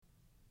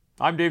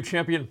I'm Dave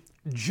Champion.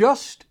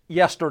 Just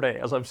yesterday,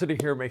 as I'm sitting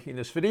here making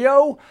this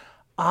video,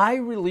 I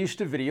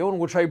released a video in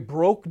which I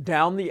broke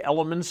down the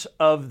elements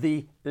of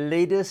the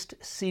latest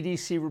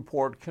CDC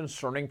report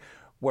concerning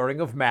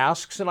wearing of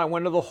masks, and I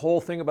went into the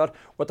whole thing about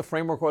what the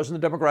framework was and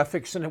the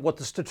demographics and what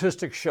the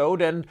statistics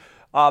showed, and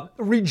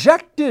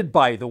rejected,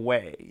 by the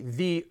way,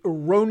 the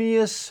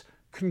erroneous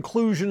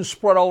conclusions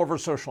spread all over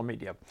social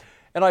media.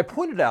 And I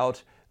pointed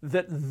out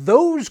that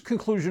those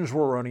conclusions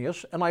were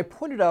erroneous, and I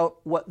pointed out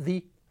what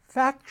the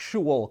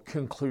factual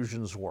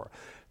conclusions were.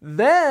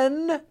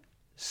 Then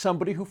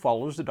somebody who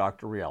follows the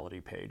Dr. Reality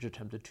page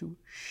attempted to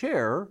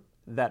share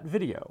that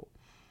video.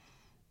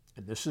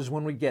 And this is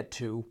when we get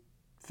to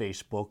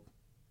Facebook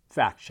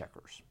fact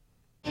checkers.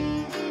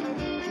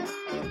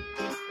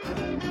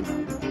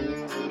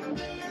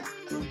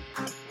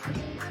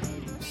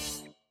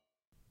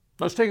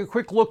 Let's take a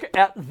quick look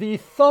at the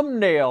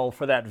thumbnail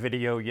for that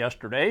video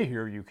yesterday.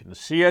 Here you can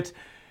see it,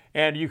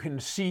 and you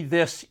can see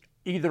this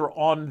either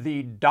on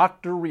the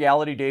Dr.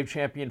 Reality Dave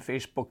Champion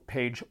Facebook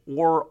page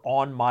or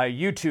on my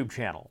YouTube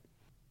channel.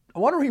 I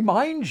want to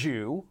remind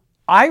you,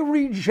 I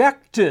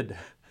rejected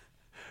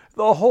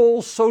the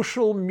whole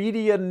social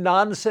media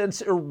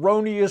nonsense,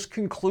 erroneous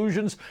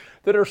conclusions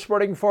that are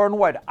spreading far and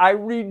wide. I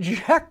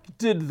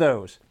rejected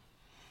those.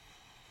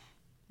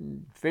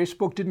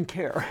 Facebook didn't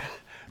care.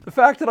 The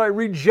fact that I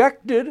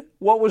rejected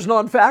what was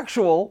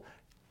non-factual,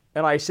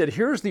 and I said,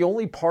 here's the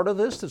only part of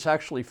this that's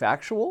actually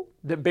factual,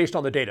 based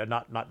on the data,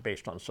 not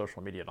based on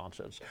social media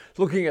nonsense.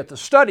 Looking at the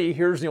study,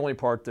 here's the only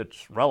part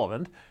that's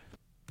relevant.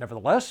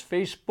 Nevertheless,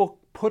 Facebook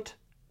put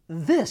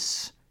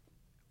this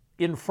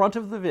in front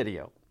of the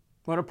video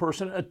when a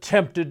person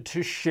attempted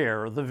to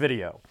share the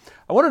video.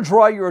 I want to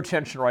draw your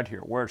attention right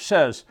here where it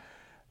says,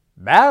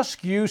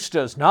 mask use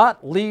does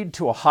not lead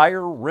to a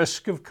higher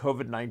risk of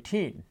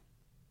COVID-19.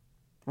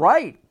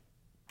 Right.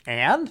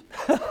 And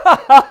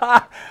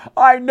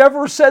I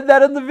never said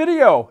that in the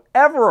video,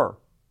 ever.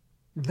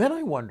 Then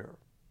I wonder,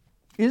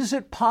 is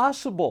it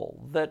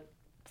possible that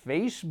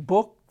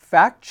Facebook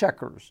fact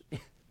checkers,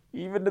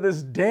 even to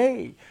this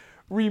day,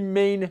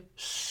 remain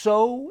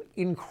so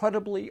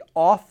incredibly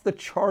off the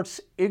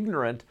charts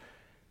ignorant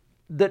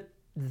that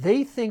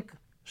they think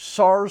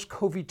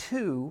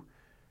SARS-CoV-2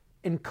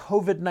 and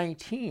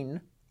COVID-19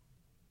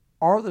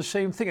 are the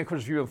same thing? Of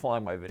course, if you've been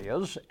following my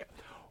videos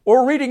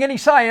or reading any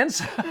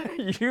science,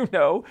 you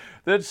know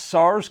that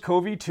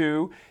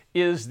SARS-CoV-2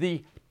 is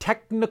the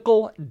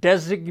technical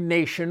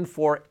designation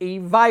for a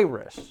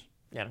virus.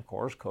 And of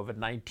course,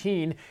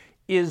 COVID-19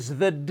 is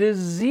the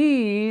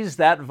disease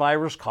that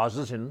virus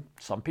causes in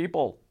some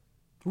people.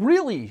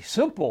 Really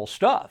simple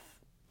stuff.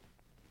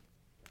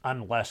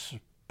 Unless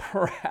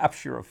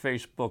perhaps you're a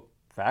Facebook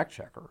fact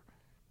checker.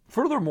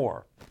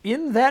 Furthermore,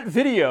 in that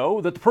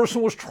video that the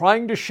person was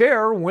trying to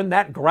share when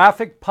that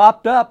graphic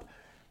popped up,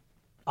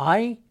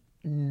 I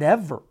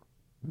never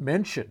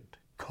mentioned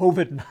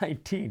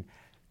COVID-19,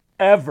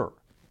 ever,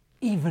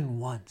 even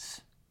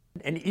once.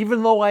 And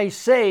even though I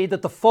say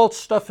that the false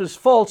stuff is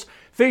false,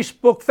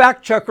 Facebook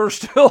fact checkers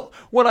still,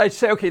 when I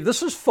say, okay,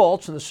 this is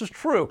false and this is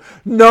true.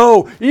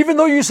 No, even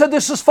though you said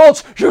this is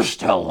false, you're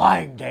still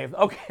lying, Dave.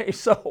 Okay,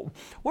 so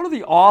one of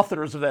the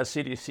authors of that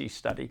CDC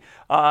study,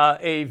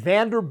 a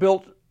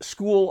Vanderbilt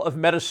School of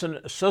Medicine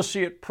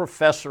Associate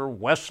Professor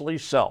Wesley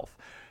Self,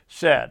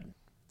 said,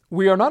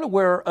 "We are not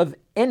aware of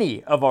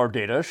any of our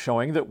data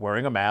showing that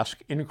wearing a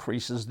mask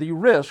increases the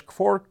risk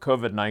for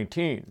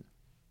COVID-19.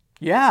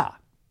 Yeah.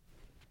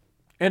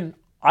 And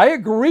I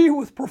agree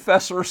with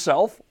Professor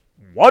Self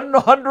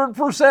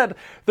 100%.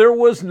 There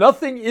was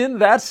nothing in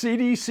that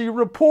CDC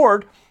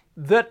report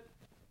that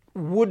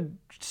would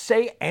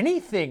say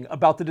anything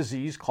about the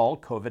disease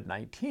called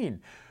COVID-19.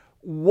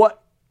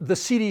 What the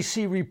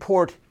CDC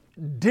report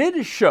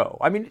did show,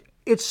 I mean,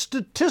 it's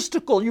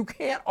statistical, you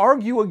can't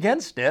argue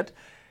against it,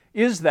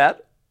 is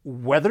that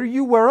whether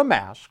you wear a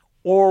mask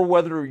or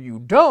whether you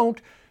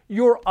don't,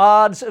 your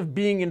odds of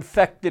being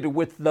infected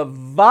with the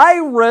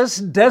virus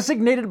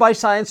designated by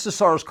science as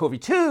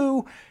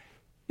SARS-CoV-2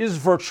 is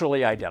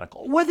virtually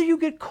identical. Whether you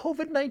get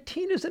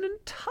COVID-19 is an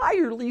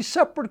entirely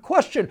separate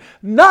question,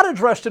 not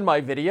addressed in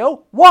my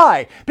video.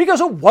 Why?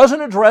 Because it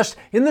wasn't addressed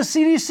in the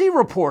CDC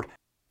report.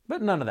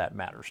 But none of that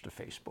matters to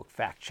Facebook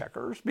fact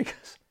checkers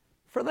because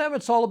for them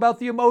it's all about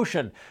the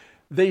emotion.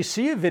 They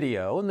see a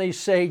video and they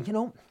say, you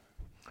know,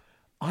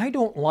 I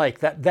don't like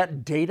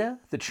that data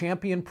the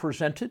Champion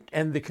presented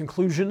and the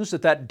conclusions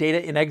that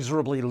data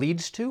inexorably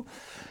leads to.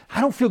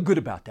 I don't feel good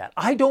about that.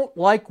 I don't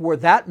like where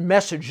that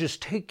message is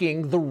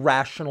taking the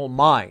rational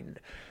mind.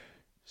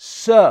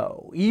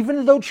 So,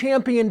 even though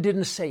Champion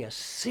didn't say a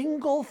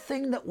single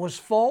thing that was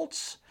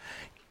false,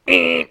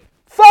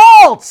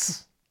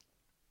 false!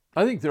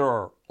 I think there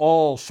are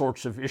all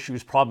sorts of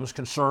issues, problems,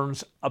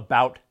 concerns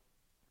about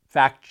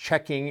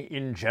fact-checking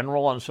in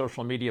general on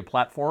social media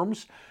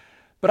platforms,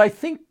 but I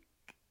think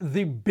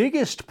the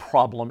biggest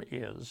problem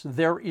is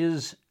there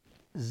is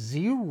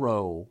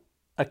zero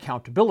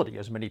accountability,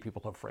 as many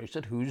people have phrased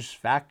it. Who's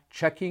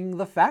fact-checking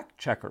the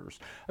fact-checkers?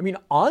 I mean,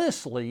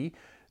 honestly,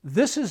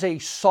 This is a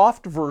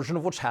soft version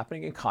of what's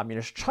happening in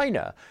communist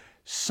China.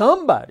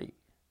 Somebody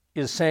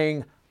is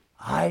saying,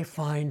 I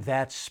find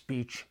that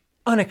speech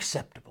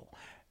unacceptable.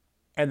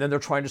 And then they're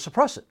trying to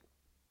suppress it.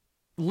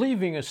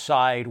 Leaving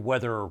aside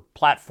whether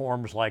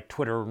platforms like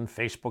Twitter and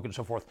Facebook and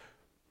so forth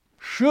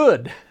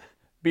should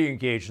be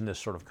engaged in this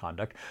sort of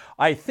conduct,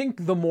 I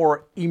think the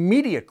more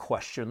immediate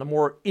question, the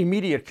more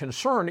immediate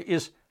concern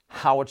is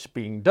how it's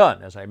being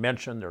done. As I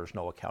mentioned, there's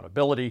no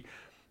accountability.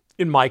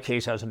 In my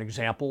case, as an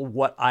example,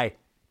 what I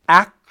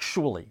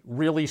actually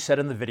really said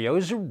in the video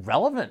is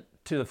irrelevant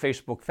to the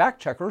Facebook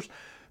fact checkers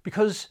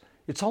because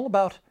it's all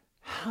about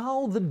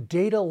how the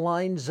data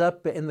lines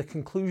up and the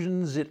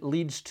conclusions it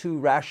leads to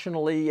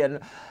rationally and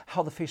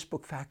how the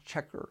Facebook fact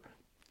checker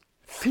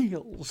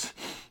feels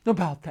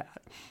about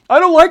that. I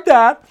don't like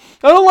that.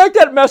 I don't like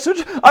that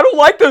message. I don't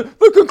like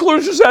the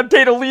conclusions that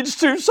data leads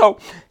to. So,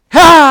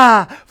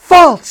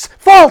 false,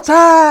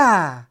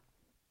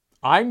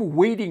 I'm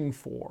waiting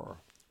for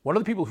one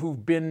of the people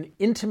who've been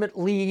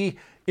intimately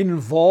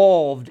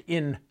involved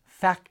in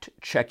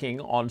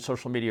fact-checking on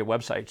social media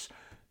websites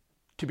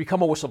to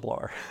become a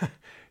whistleblower,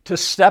 to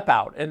step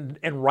out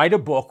and write a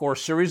book or a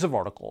series of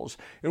articles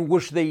in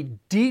which they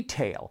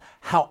detail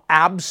how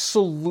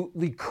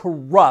absolutely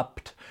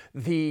corrupt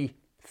the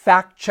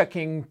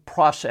fact-checking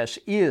process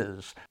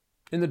is.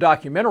 In the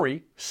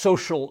documentary,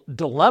 Social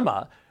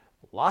Dilemma,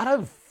 a lot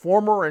of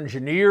former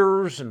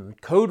engineers and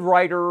code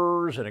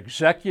writers and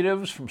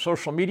executives from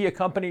social media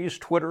companies,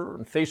 Twitter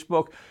and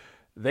Facebook,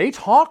 they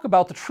talk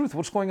about the truth,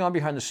 what's going on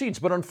behind the scenes.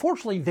 But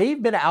unfortunately,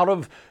 they've been out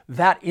of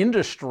that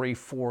industry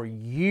for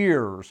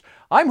years.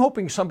 I'm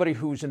hoping somebody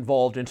who's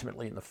involved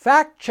intimately in the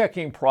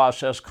fact-checking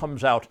process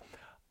comes out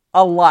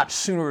a lot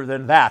sooner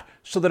than that,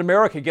 so that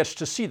America gets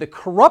to see the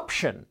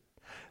corruption,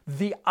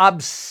 the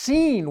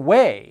obscene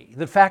way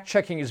that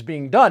fact-checking is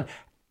being done,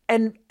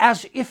 and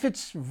as if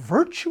it's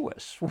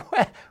virtuous,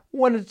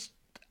 when it's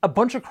a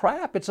bunch of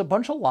crap, it's a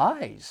bunch of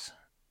lies.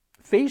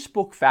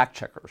 Facebook fact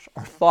checkers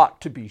are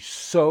thought to be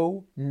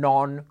so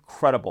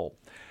non-credible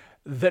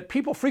that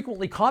people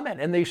frequently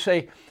comment and they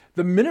say,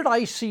 the minute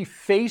I see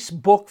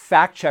Facebook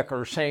fact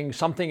checkers saying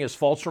something is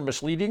false or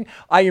misleading,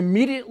 I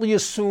immediately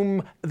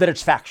assume that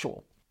it's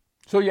factual.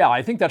 So yeah,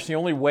 I think that's the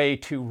only way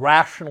to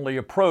rationally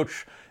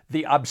approach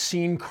the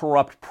obscene,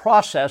 corrupt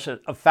process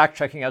of fact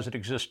checking as it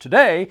exists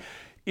today,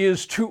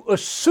 is to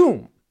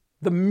assume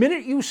the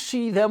minute you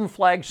see them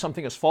flag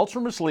something as false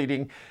or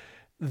misleading,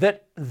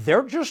 that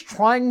they're just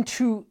trying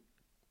to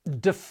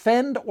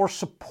defend or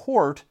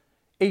support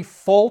a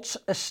false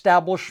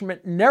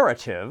establishment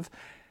narrative,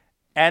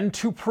 and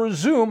to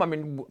presume, I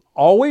mean,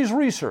 always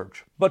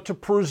research, but to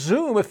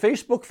presume if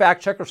Facebook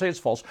fact checkers say it's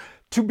false,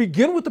 to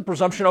begin with the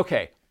presumption,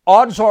 okay,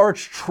 odds are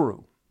it's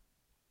true.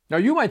 Now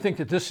you might think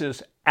that this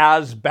is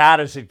as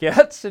bad as it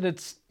gets, and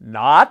it's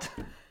not.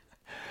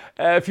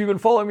 If you've been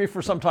following me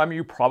for some time,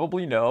 you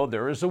probably know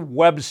there is a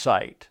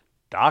website,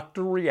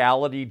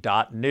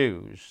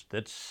 drreality.news,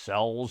 that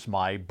sells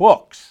my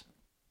books.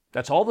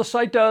 That's all the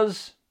site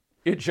does.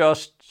 It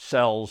just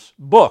sells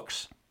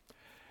books.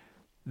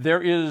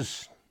 There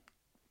is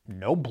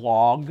no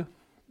blog.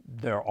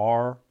 There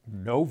are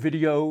no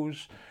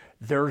videos.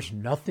 There's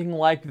nothing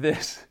like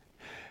this.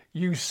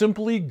 You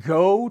simply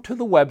go to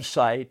the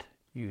website,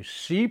 you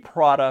see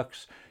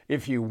products.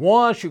 If you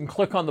want, you can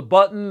click on the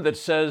button that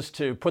says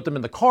to put them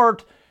in the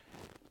cart.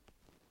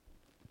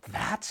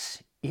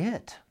 That's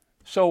it.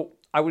 So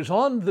I was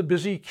on the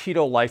Busy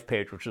Keto Life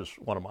page, which is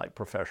one of my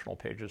professional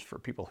pages for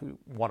people who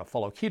want to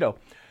follow keto.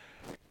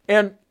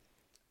 And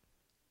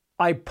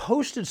I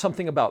posted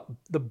something about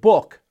the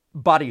book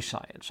Body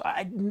Science.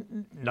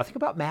 Nothing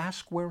about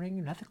mask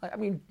wearing, nothing like, I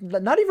mean,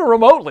 not even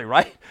remotely,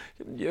 right?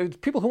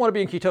 People who want to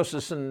be in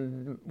ketosis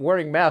and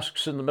wearing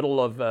masks in the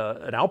middle of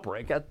an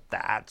outbreak,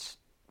 that's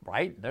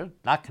right. They're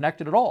not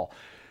connected at all.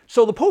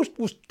 So the post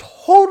was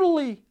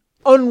totally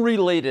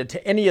unrelated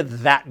to any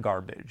of that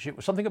garbage. It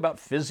was something about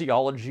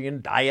physiology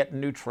and diet and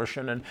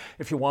nutrition. And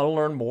if you want to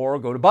learn more,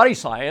 go to Body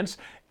Science.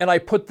 And I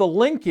put the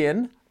link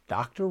in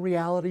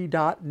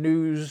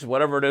drreality.news,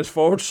 whatever it is,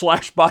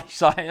 /Body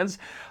Science.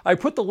 I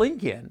put the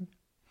link in,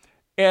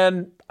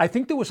 and I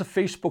think there was a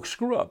Facebook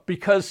screw up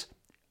because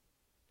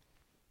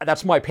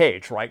that's my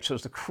page, right? So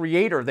as the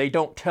creator, they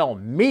don't tell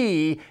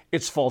me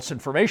it's false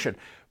information.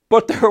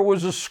 But there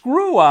was a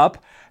screw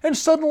up, and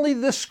suddenly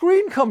this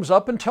screen comes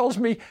up and tells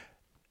me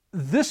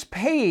this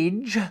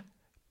page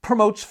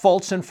promotes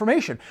false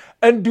information.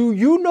 And do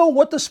you know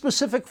what the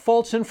specific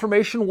false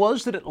information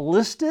was that it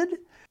listed?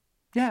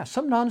 Yeah,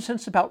 some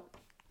nonsense about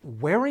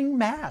wearing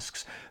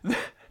masks.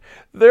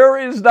 There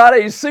is not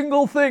a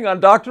single thing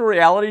on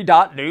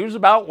drreality.news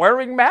about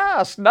wearing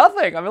masks.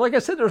 Nothing. I mean, like I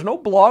said, there's no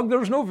blog,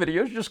 there's no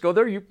videos. You just go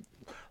there, you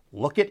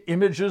look at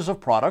images of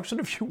products,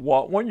 and if you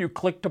want one, you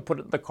click to put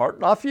it in the cart,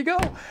 and off you go.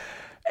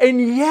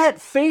 And yet,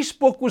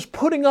 Facebook was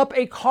putting up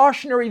a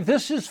cautionary,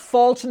 this is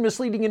false and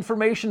misleading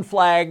information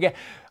flag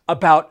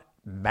about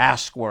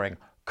mask wearing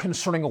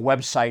concerning a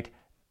website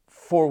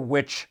for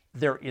which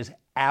there is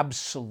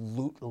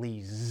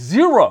absolutely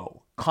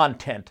zero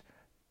content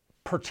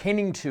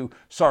pertaining to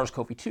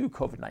SARS-CoV-2,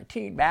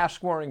 COVID-19,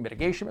 mask wearing,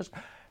 mitigation,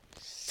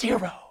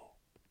 zero.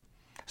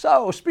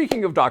 So,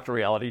 speaking of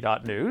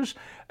drreality.news,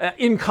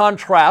 in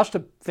contrast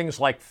to things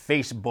like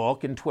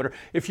Facebook and Twitter,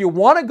 if you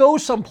want to go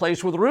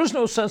someplace where there is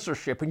no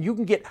censorship and you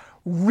can get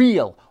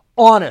real,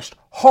 honest,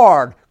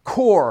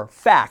 hardcore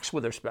facts,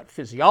 whether it's about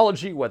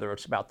physiology, whether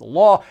it's about the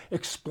law,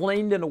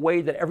 explained in a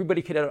way that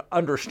everybody can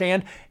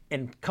understand,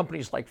 and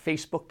companies like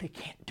Facebook, they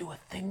can't do a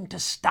thing to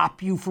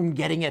stop you from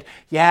getting it.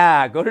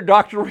 Yeah, go to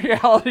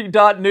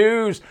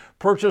drreality.news,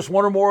 purchase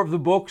one or more of the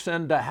books,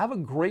 and have a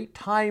great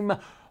time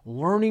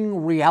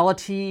learning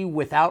reality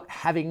without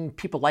having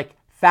people like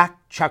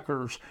fact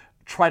checkers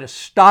try to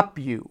stop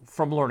you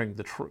from learning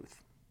the truth.